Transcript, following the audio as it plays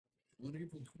On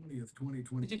April 20th,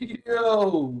 2020.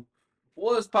 Yo,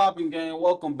 what's popping, gang?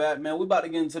 Welcome back, man. We about to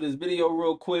get into this video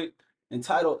real quick.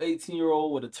 Entitled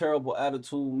 18-year-old with a terrible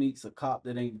attitude meets a cop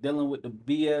that ain't dealing with the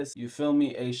BS. You feel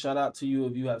me? A shout out to you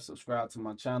if you have subscribed to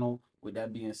my channel. With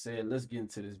that being said, let's get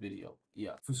into this video.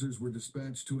 Yeah. Officers were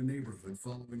dispatched to a neighborhood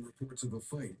following reports of a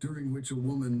fight during which a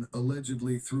woman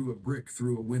allegedly threw a brick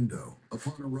through a window.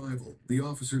 Upon arrival, the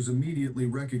officers immediately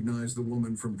recognized the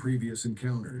woman from previous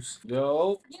encounters.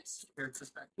 Yo.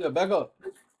 Yeah, back up.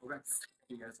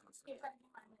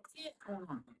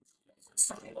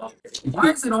 Why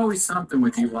is it always something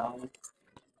with you, Ollie?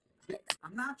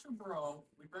 I'm not your bro.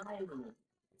 We've been over it.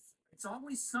 It's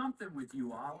always something with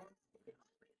you, Ollie.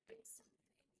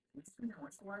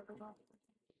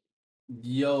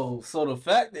 Yo, so the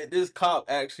fact that this cop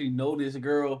actually know this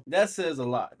girl, that says a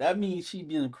lot. That means she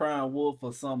been crying wolf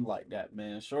or something like that,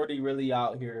 man. Shorty really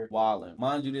out here wilding.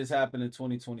 Mind you, this happened in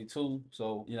 2022,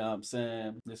 so you know what I'm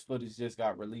saying, this footage just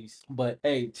got released. But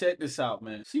hey, check this out,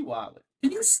 man. She wilding.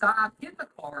 Can you stop? Get in the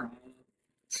car.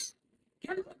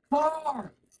 Get in the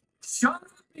car. Shut up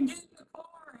and get in the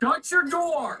car. Shut your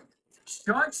door.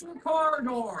 Shut your car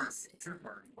door.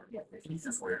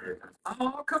 Jesus,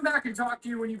 I'll come back and talk to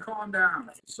you when you calm down.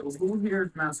 So who here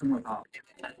is messing with Ollie?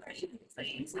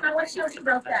 How much she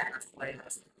broke that?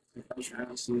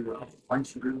 Because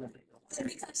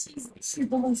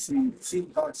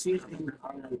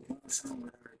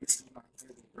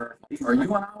are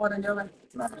you and Ollie together?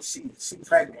 No, she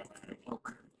pregnant.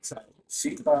 Okay. So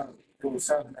she goes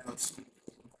something else.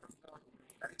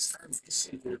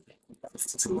 She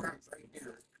two right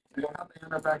there. You don't have to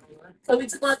end up back there. So we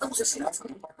just let them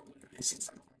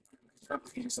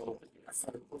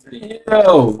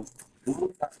Yo.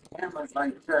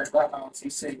 He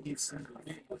said he's sent a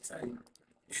video saying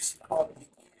she called me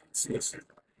and said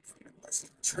she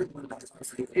treatment like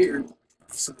here.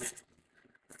 So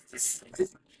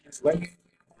when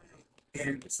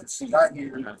and since she got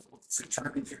here, she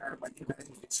trying to get her like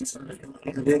she's this and that. And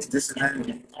that's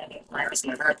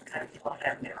what happened.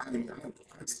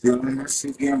 I just doing my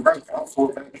shit getting break. I'll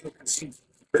pull back in because she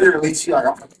literally she like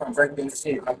I'm gonna break this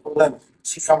shit. I pull up,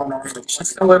 she coming over. She's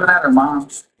still living at her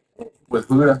mom's with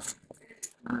Huda.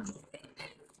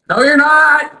 No, you're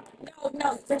not.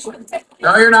 no.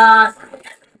 No, you're not.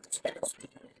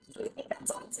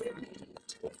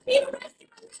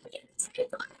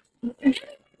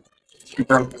 She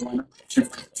broke the window.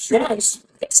 Yes.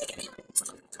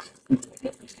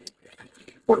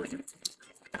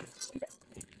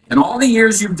 In all the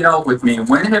years you've dealt with me,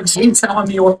 when have you telling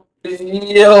me what?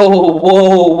 Yo,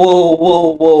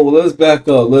 whoa. Let's back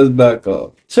up. Let's back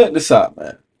up. Check this out,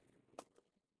 man.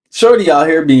 Shorty out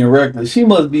here being reckless. She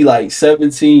must be like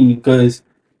 17 because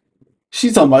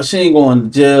she's talking about she ain't going to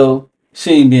jail.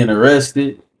 She ain't being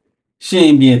arrested. She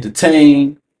ain't being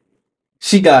detained.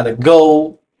 She gotta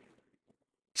go.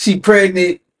 She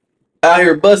pregnant. Out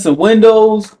here busting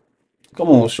windows. Come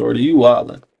on, Shorty. You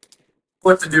wildin'.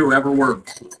 What to do ever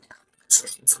work?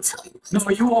 No,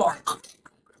 you are.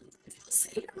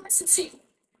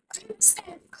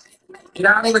 Get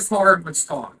out of the car and let's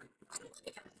talk.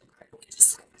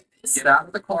 Get out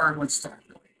of the car and let's talk.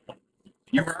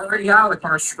 You were already out of the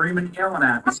car screaming and yelling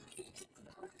at me.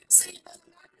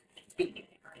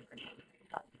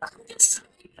 Out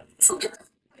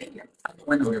the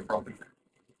window, you're broken.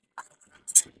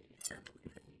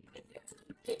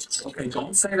 Okay,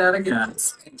 don't say that again.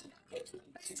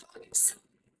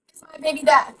 My baby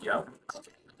dad. Yep.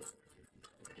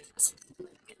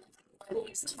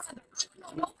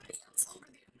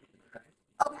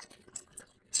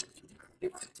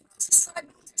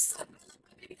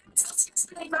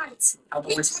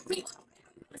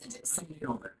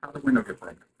 How the window get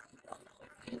broken?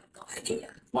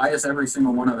 Why is every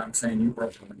single one of them saying you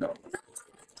broke the window?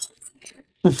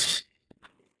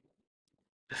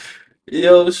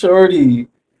 Yo, Shorty.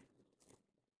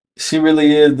 She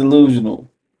really is delusional.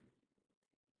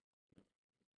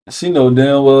 She know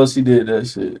damn well she did that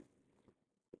shit.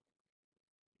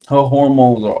 Her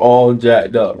hormones are all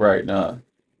jacked up right now.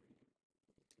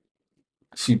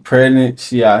 She pregnant.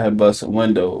 She out here busting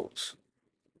windows.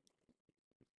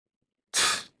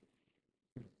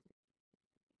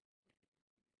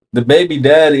 The baby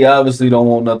daddy obviously don't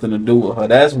want nothing to do with her.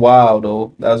 That's wild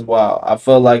though. That's wild. I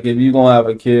feel like if you gonna have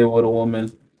a kid with a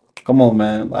woman, come on,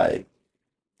 man. Like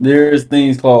there's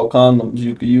things called condoms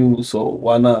you could use, so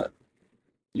why not?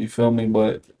 You feel me?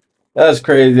 But that's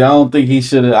crazy. I don't think he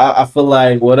should have. I feel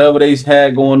like whatever they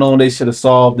had going on, they should have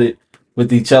solved it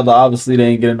with each other. Obviously, they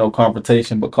ain't getting no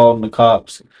confrontation, but calling the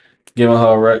cops, giving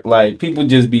her a like people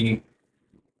just be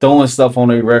throwing stuff on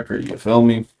their record. You feel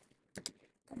me?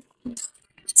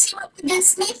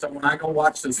 against me. So when I go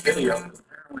watch this video,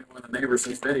 apparently one of the neighbors'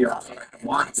 video, so I can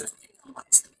watch it.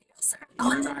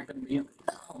 You're not going to be in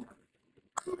the home.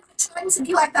 I'm not trying to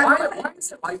be like that. Why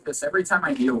is it like this every time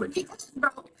I deal with you? Because, bro,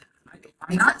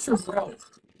 I'm not your bro.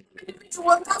 individual,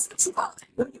 that's what you call it.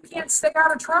 But you can't stay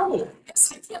out of trouble.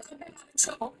 Yes, I can't have been out of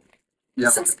trouble. Yeah.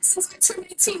 Since I turned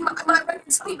 18, my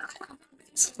record's clean. I haven't been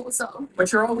in trouble, so.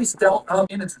 But you're always dealt up,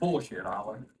 and it's bullshit,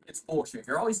 Olive. It's bullshit.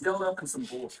 You're always dealt up in some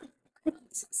bullshit.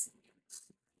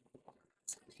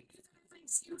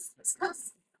 Excuses,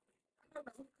 because I don't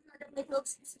know. I'm not gonna make no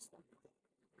excuses.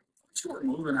 But you were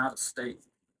moving out of state.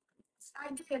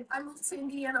 I did. I moved to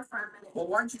Indiana for a minute. Well,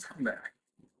 why'd you come back?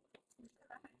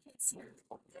 I had kids here.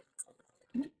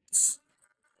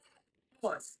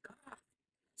 What?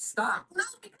 Stop. No,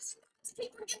 because you have to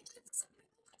keep forgetting something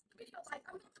like the video. Like,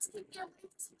 I'm not to keep getting away from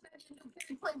something that you do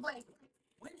very point blank.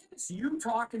 When has you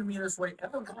talking to me this way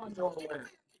ever gone your way?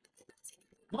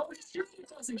 No, it seriously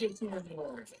doesn't get to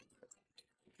anymore.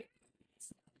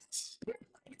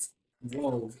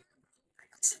 Whoa.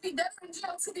 I should be dead in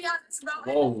jail, to be honest,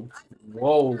 bro. Whoa.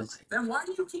 Whoa. Then why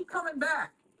do you keep coming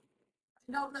back?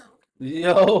 I don't know.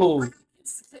 Yo. I got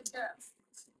kids to take care of.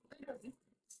 Literally.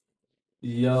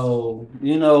 Yo.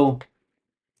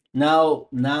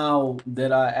 Now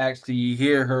that I actually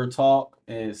hear her talk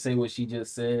and say what she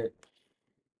just said,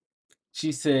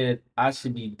 she said I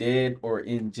should be dead or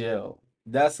in jail.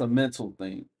 That's a mental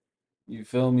thing. You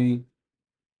feel me?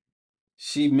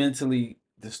 She mentally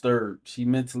disturbed. She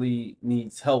mentally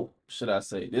needs help, should I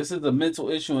say. This is a mental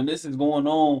issue, and this is going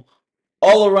on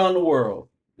all around the world.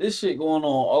 This shit going on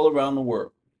all around the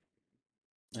world.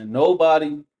 And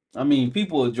nobody, I mean,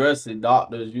 people address it,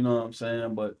 doctors, you know what I'm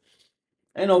saying? But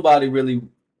ain't nobody really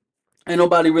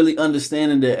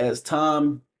understanding that as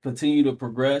time continue to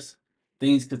progress,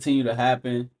 things continue to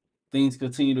happen, things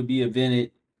continue to be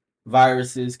invented,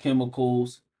 viruses,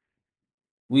 chemicals,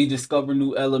 we discover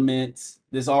new elements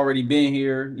that's already been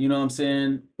here, you know what I'm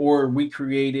saying? Or we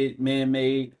created,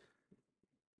 man-made.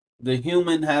 The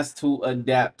human has to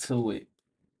adapt to it.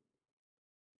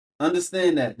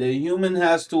 Understand that. The human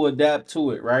has to adapt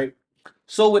to it, right?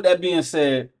 So with that being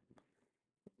said,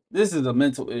 this is a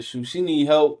mental issue. She need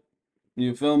help.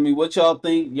 You feel me? What y'all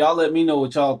think? Y'all let me know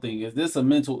what y'all think. Is this a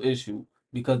mental issue?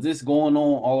 Because this going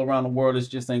on all around the world. This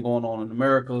just ain't going on in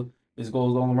America. This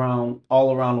goes on around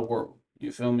all around the world.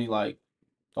 You feel me? Like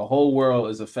the whole world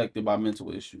is affected by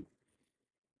mental issues.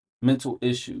 Mental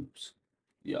issues.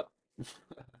 Yeah.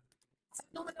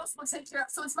 No one else will take care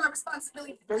of, so it's my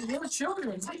responsibility. They're your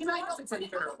children. I You have to take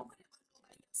care of them.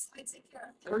 I take care of.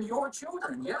 They're your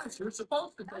children. Yes, you're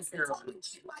supposed to take care of them.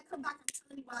 When I come back, I'm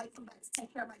telling you why I come back to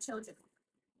take care of my children.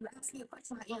 You ask me a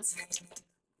question, I answer.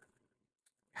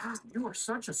 God, you are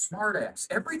such a smartass.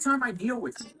 Every time I deal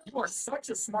with you, you are such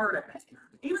a smartass.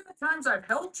 Even the times I've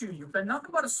helped you, you've been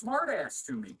nothing but a smartass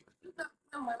to me. No,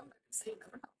 I'm not gonna say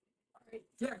never help. All right.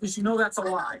 Yeah, because you know that's a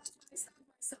lie.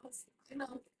 I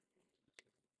know.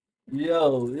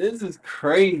 Yo, this is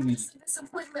crazy.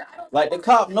 Disappointment. I don't Like the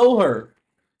cop know her.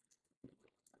 You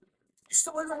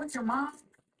still living with your mom?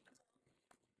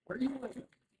 Where are you living?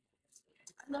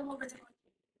 I know over there.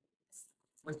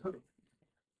 With who?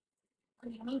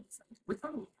 What do you mean? With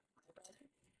who?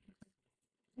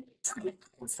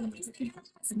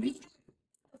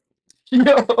 Yo.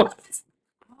 Oh,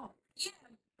 yeah.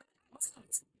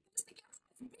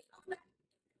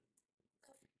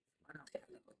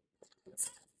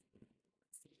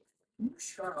 You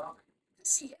shut up.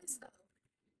 She is though.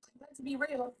 Let's be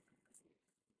real.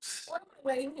 What am I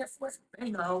waiting here for? They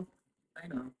know. They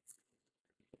know.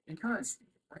 Because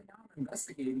right now I'm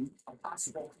investigating a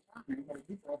possible crime where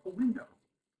you broke a window.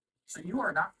 So you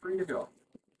are not free to go.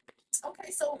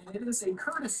 Okay, so And it is a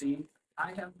courtesy I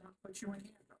have not put you in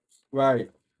handcuffs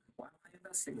Right. while I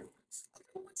investigate this.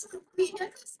 what you be in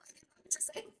handcuffs? What you're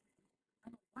saying?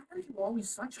 Why are you always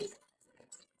such a...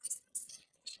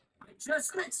 I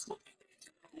just explained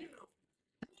it to you.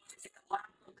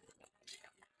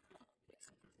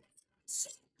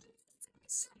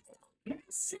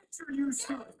 Yes, you're used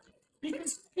to it.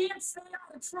 Because you can't stay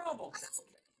out of trouble.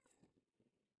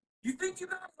 You think you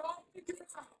got it all figured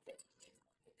out?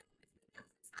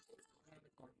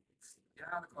 Get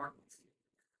out of the car.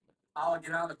 I'll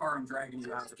get out of the car. I'm dragging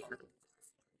you out of the car.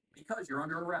 Because you're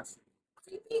under arrest.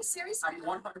 Are you being serious? I'm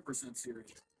 100% serious.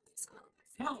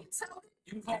 No,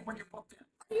 you can call when you're booked in.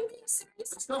 Are you being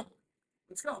serious? Let's go.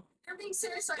 Let's go. You're being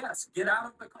serious right Yes, get out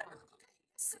of the car.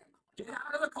 now? Get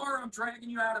out of the car. I'm dragging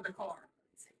you out of the car.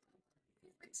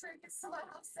 Make sure it gets to my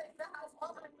house safe. The house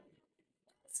all my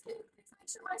make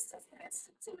sure my stuff gets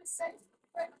to it safe.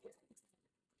 Right.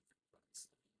 Let's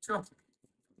go.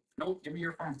 Nope, give me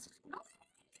your phone.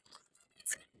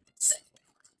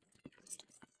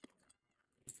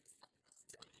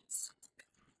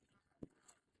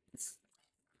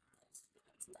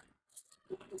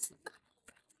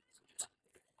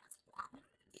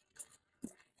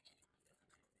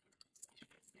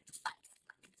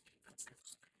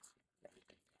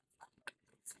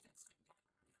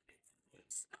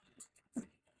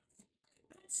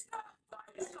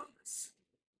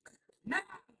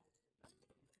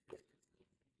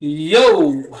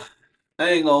 Yo, I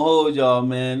ain't gonna hold y'all,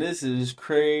 man. This is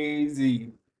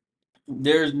crazy.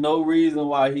 There's no reason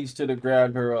why he should have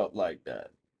grabbed her up like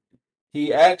that.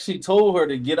 He actually told her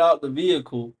to get out the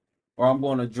vehicle or I'm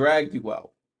going to drag you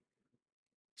out.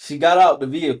 She got out the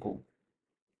vehicle.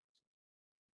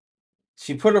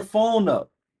 She put her phone up.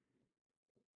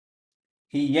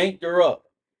 He yanked her up.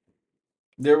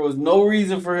 There was no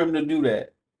reason for him to do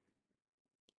that.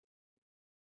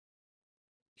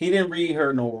 He didn't read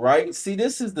her no rights. See,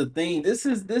 this is the thing. This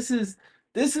is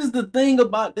the thing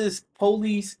about this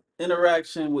police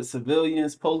interaction with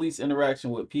civilians, police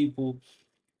interaction with people.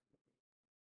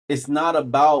 It's not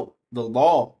about the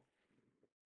law.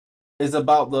 It's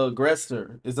about the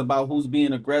aggressor. It's about who's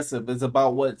being aggressive. It's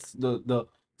about what's the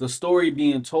story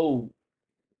being told,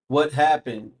 what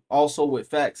happened, also with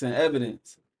facts and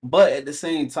evidence. But at the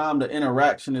same time, the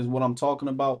interaction is what I'm talking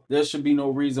about. There should be no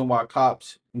reason why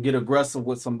cops get aggressive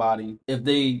with somebody if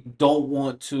they don't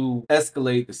want to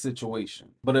escalate the situation.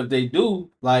 But if they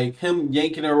do, like him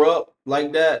yanking her up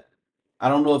like that, I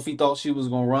don't know if he thought she was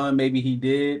gonna run. Maybe he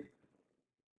did,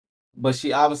 but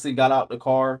she obviously got out the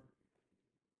car.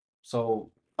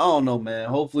 So I don't know, man.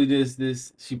 Hopefully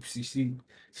this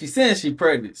she's saying she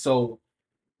pregnant. So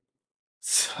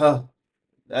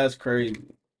that's crazy.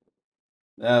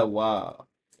 That wow.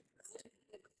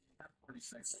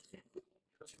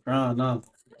 No.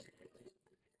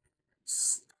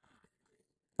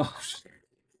 Oh, shit.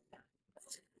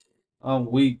 I'm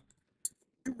weak.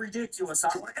 You're ridiculous.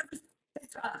 I want every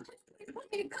time. You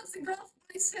want me to cuss and girl?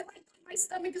 My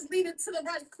stomach is leaning to the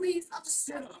right, please. I'm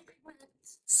Sit so up.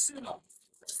 Sit up.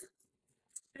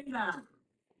 Stay down.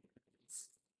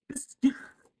 This is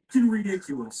getting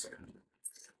ridiculous.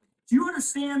 Do you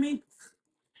understand me?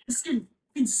 This is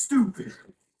getting stupid.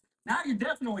 Now you're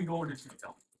definitely going to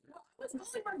jail. What's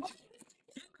going on?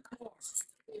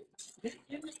 Get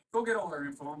in the car. Go get all their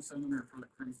info. I'm sending her for the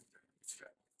criminal check.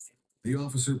 The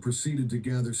officer proceeded to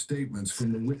gather statements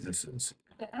from the witnesses.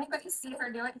 Did anybody see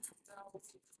her do it?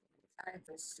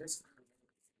 It's just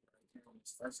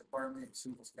first department, she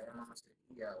was came on,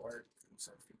 he got work,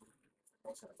 so people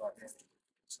also about him.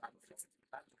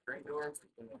 Great door.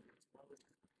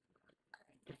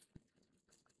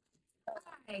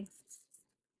 Hi.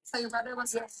 So your brother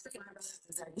was Yeah, my brother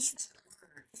was there.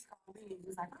 He called me. He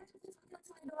was like, "Why did you come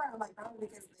to my door?" I'm like, "Probably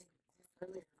because they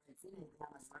earlier I seen it." And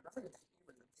I'm like, "My brother was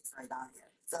fix right down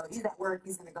here." So he's at work.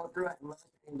 He's gonna go through it and look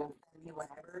and then send me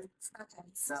whatever. okay.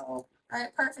 So All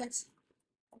right, perfect.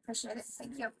 Appreciate it.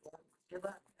 Thank you. good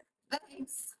luck.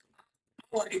 Thanks.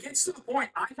 Well, it gets to the point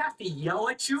I have to yell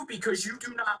at you because you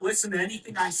do not listen to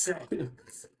anything I say.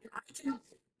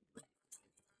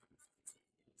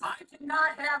 I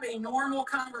cannot have a normal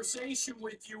conversation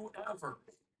with you ever.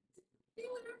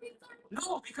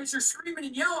 No, because you're screaming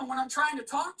and yelling when I'm trying to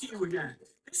talk to you again.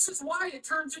 This is why it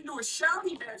turns into a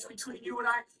shouting match between you and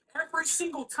I every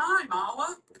single time,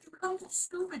 Allah. You come with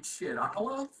stupid shit,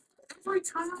 Allah. Every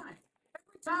time.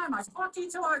 Every time. I talk to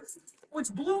you till I was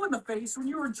blue in the face when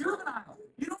you were a juvenile.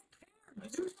 You don't care. You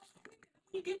do.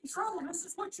 You get in trouble. This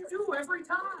is what you do every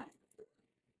time.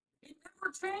 It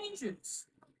never changes.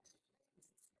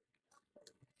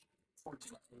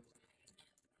 14.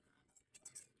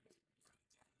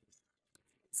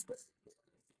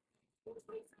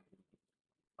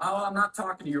 Oh, I'm not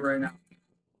talking to you right now.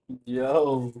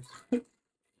 Yo.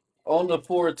 On the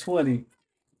 420.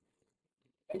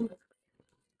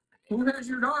 Who has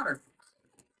your daughter?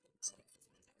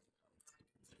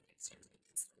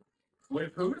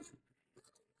 With who?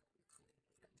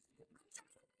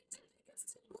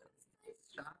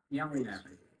 Stop yelling at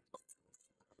me.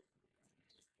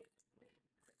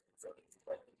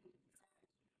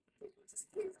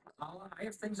 I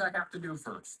have things I have to do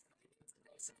first.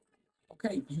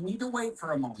 Okay, you need to wait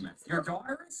for a moment. Your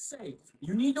daughter is safe.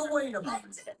 You need to wait a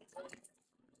moment.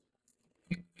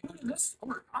 This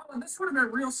would have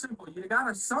been real simple. You got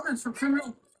a summons for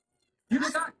criminal.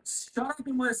 Shut up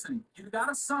and listen. You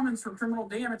got a summons for criminal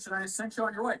damage, and I sent you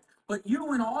on your way. But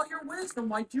you, in all your wisdom,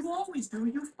 like you always do,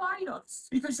 you fight us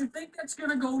because you think that's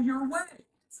going to go your way.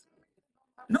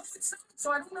 No, it's not.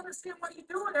 So I don't understand why you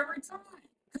do it every time.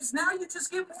 Because now you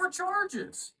just get more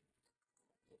charges.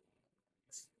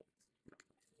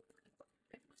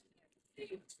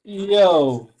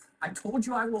 Yo, I told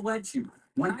you I will let you.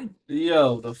 When I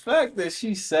the fact that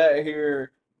she sat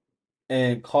here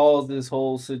and caused this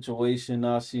whole situation,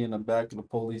 now she in the back of the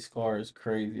police car is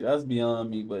crazy. That's beyond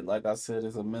me. But like I said,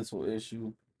 it's a mental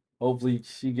issue. Hopefully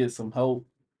she gets some help.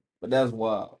 But that's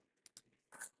wild.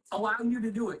 allow you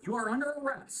to do it, you are under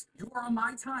arrest. You are on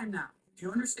my time now. Do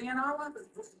you understand, Alan?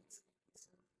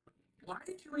 Why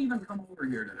did you even come over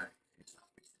here today?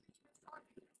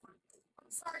 I'm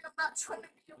sorry, I'm not trying to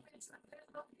be a bitch. There's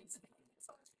no reason.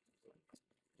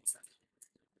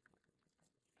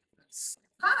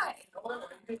 Hi.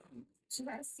 Did you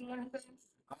guys see anything?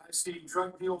 I see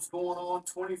drug deals going on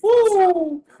 24/7.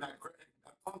 Woo! And that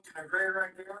punk in the gray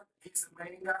right there, he's the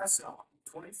main guy selling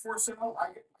 24/7.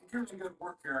 I usually go to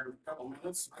work here every couple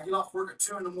minutes. I get off work at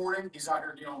 2 in the morning. He's out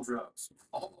here dealing drugs.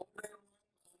 All day long,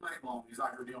 all night long. He's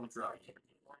out here dealing drugs.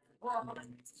 Well,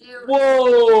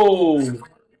 you.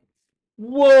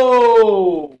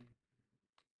 Whoa!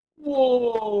 Whoa!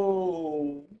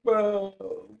 Whoa! Bro!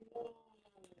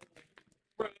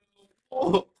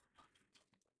 Bro!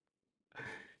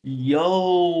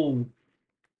 Yo!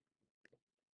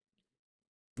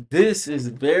 This is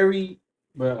very,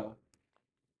 bro.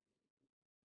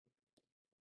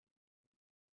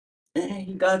 And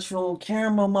he got you on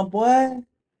camera, my boy.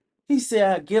 He said,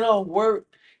 I get off work.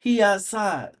 He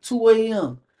outside, 2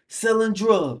 a.m., selling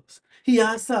drugs. He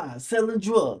outside selling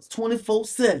drugs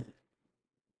 24/7.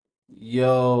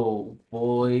 Yo,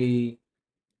 boy.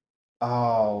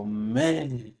 Oh,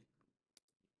 man.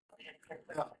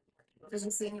 Did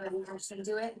you see anybody actually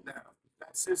do it? Now,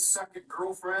 that's his second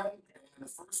girlfriend, and the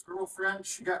first girlfriend,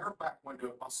 she got her back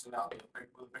window busted out with a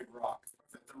big rock.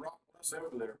 The rock was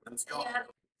over there, and it's gone. Yeah.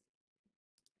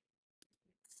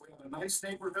 We have a nice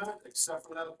neighborhood, except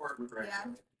for that apartment right Yeah.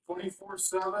 here.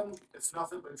 24/7, it's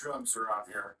nothing but drugs around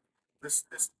here. This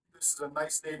is a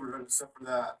nice neighborhood, except for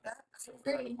that. I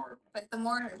agree. But the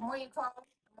more you call, the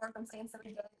more complaints that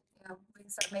we get, you know, we can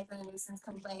start making a nuisance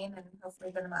complaint and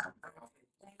hopefully get them out.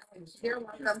 You're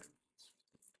welcome.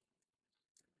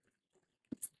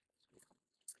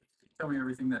 Tell me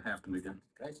everything that happened again.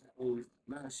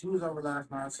 She was over last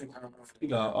night. He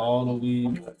got all the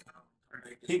weed.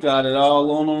 He got it all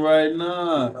on him right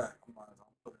now.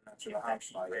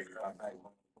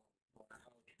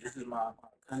 This is my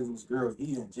cousin's girl.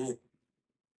 He in jail.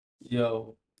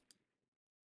 Yo,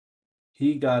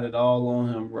 he got it all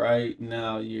on him right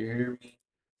now. You hear me?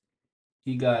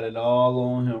 He got it all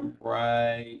on him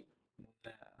right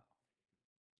now.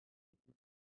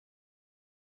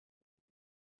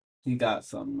 He got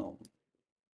something on him.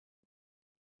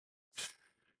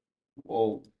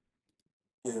 Whoa.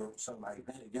 Yeah, something like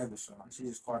that together. So she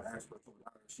just called and asked for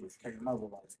 $2. She came over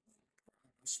like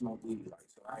smoke weed, like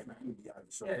so I ain't be out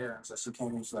of Yeah. So she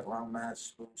came in, she's like, "Wrong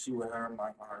match." She with her, I'm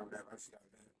like, all right, whatever. She got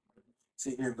that.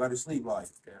 Sit here, go to sleep, like.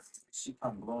 Yeah. She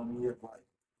come blowing me up, like,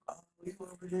 "Oh, you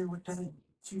over there with that?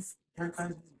 Your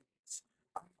cousin?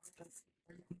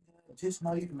 Just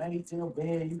know you made your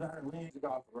bed. You gotta win." Get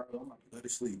off the road. I'm like, go to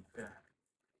sleep. Yeah.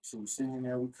 She was sitting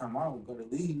there. We come out, we go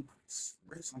to leave.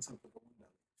 Bricks on top of the window.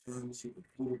 Feel me? She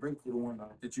threw the brick through the window.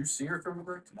 Did you see her throw the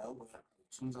brick? No, but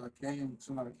as soon as I came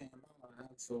out, I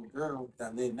had to a girl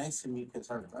that lived next to me because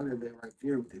her brother lived right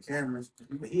there with the cameras,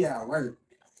 but he at work.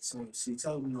 So she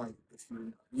told me like, if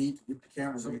you need to get the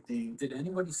cameras and everything. Did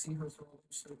anybody see her throw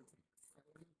the brick?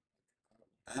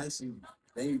 Actually,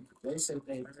 they said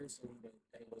they heard something, but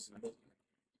they wasn't looking.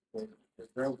 But the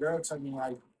girl told me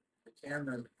like the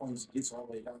camera points gets all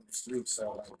the way down the street,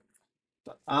 so like.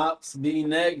 The ops be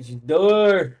next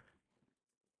door.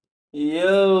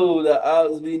 Yo, the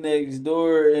ops be next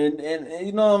door, and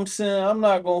you know what I'm saying. I'm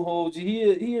not gonna hold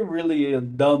you. He really a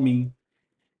dummy.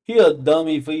 He a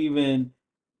dummy for even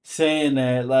saying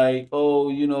that. Like,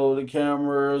 oh, the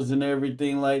cameras and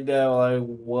everything like that. Like,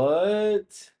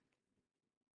 what?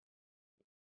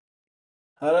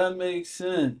 How that make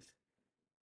sense?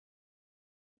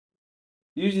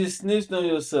 You just snitched on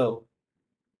yourself.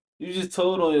 You just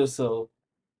told on yourself.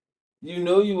 You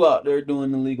know you out there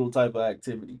doing illegal type of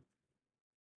activity.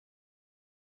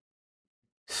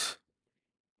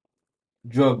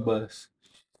 Drug bust.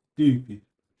 Stupid.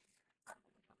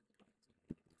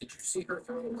 Did you see her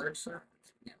throw the brick, sir?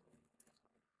 He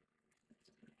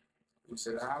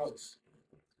said the house.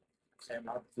 Came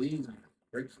out please and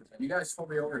bricks. You guys told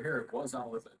me over here it was all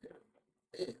with it.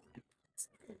 Yeah.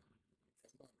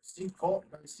 She called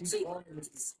me.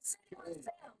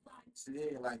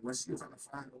 Yeah, like when she was on the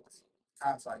phone with the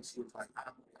cops, like she was like,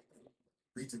 I'm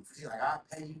reaching for you, like I'll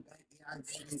pay you back. I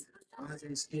gave you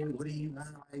 100 skin. What do you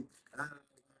want? Like,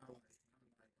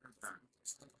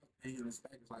 paying this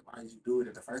back is like, why did you do it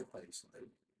in the first place? Like,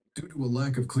 Due to a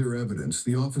lack of clear evidence,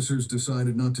 the officers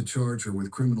decided not to charge her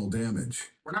with criminal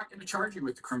damage. We're not going to charge you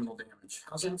with the criminal damage.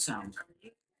 How's that sound?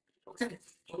 Okay,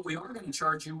 but we are going to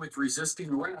charge you with resisting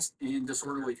arrest and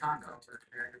disorderly conduct.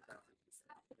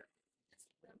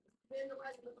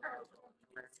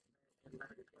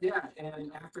 Yeah,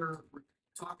 and after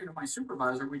talking to my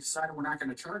supervisor, we decided we're not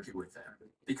going to charge you with that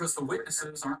because the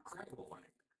witnesses aren't credible.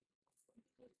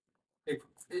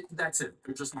 That's it.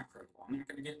 They're just not credible. I'm not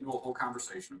going to get into a whole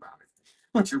conversation about it.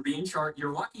 But you're being charged.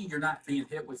 You're lucky you're not being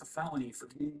hit with a felony for.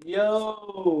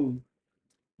 Yo,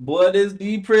 boy, this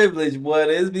be privilege. Boy,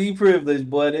 this be privilege.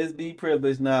 Boy, this be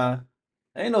privilege. Nah,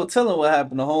 ain't no telling what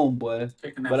happened to homeboy.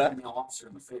 Kicking that female officer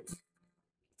in the face.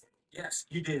 Yes,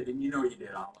 you did, and you know you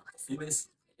did, Allah.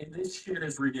 And this shit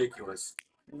is ridiculous.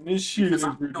 This shit is No,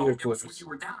 it was when ridiculous. you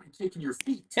were down and kicking your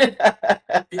feet.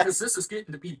 Because this is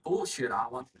getting to be bullshit,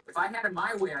 Allah. If I had it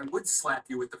my way, I would slap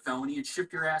you with the felony and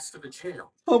ship your ass to the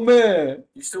jail. Oh man.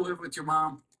 You still live with your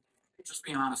mom? Just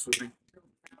be honest with me.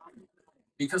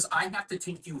 Because I have to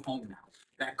take you home now.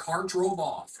 That car drove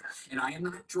off, and I am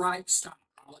not driving. Stop,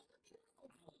 Allah.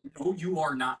 No, you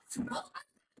are not.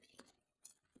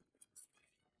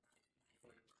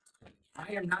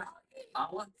 I am not.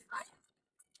 Allah.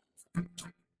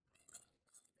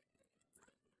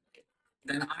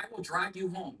 Then I will drive you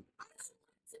home.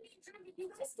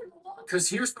 Because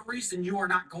here's the reason you are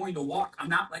not going to walk. I'm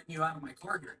not letting you out of my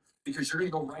car here. Because you're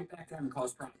going to go right back there and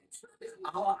cause problems.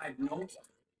 Allah, I've known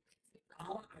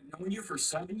you for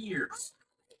 7 years.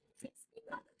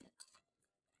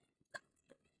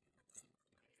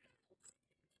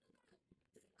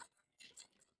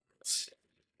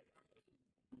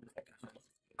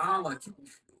 Allah,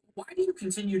 why do you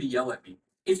continue to yell at me?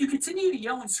 If you continue to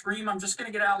yell and scream, I'm just going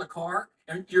to get out of the car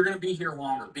and you're going to be here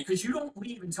longer because you don't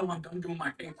leave until I'm done doing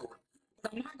my paperwork.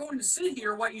 But I'm not going to sit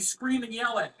here while you scream and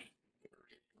yell at me.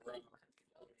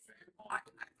 I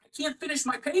can't finish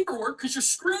my paperwork because you're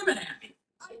screaming at me.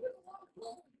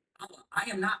 Allah, I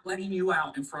am not letting you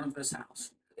out in front of this house.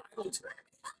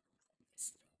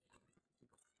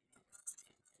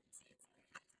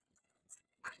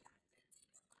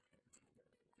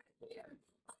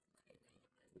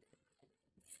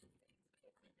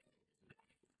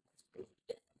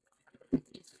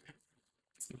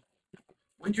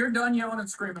 When you're done yelling and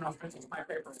screaming, I'll finish my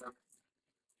paperwork.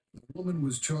 The woman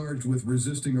was charged with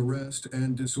resisting arrest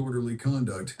and disorderly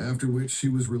conduct, after which she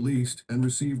was released and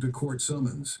received a court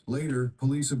summons. Later,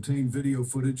 police obtained video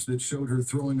footage that showed her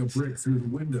throwing a brick through the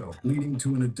window, leading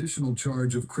to an additional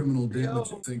charge of criminal damage.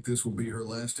 You think this will be her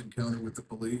last encounter with the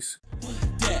police?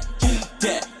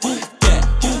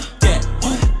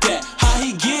 How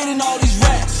he getting all these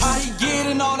racks? How he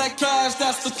getting all that cash?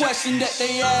 That's the question that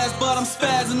they ask. But I'm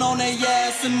spazzing on their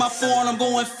ass. In my phone, I'm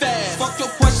going fast. Fuck your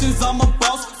questions, I'm a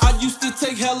boss. I used to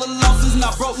take hella losses.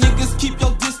 Now broke niggas keep your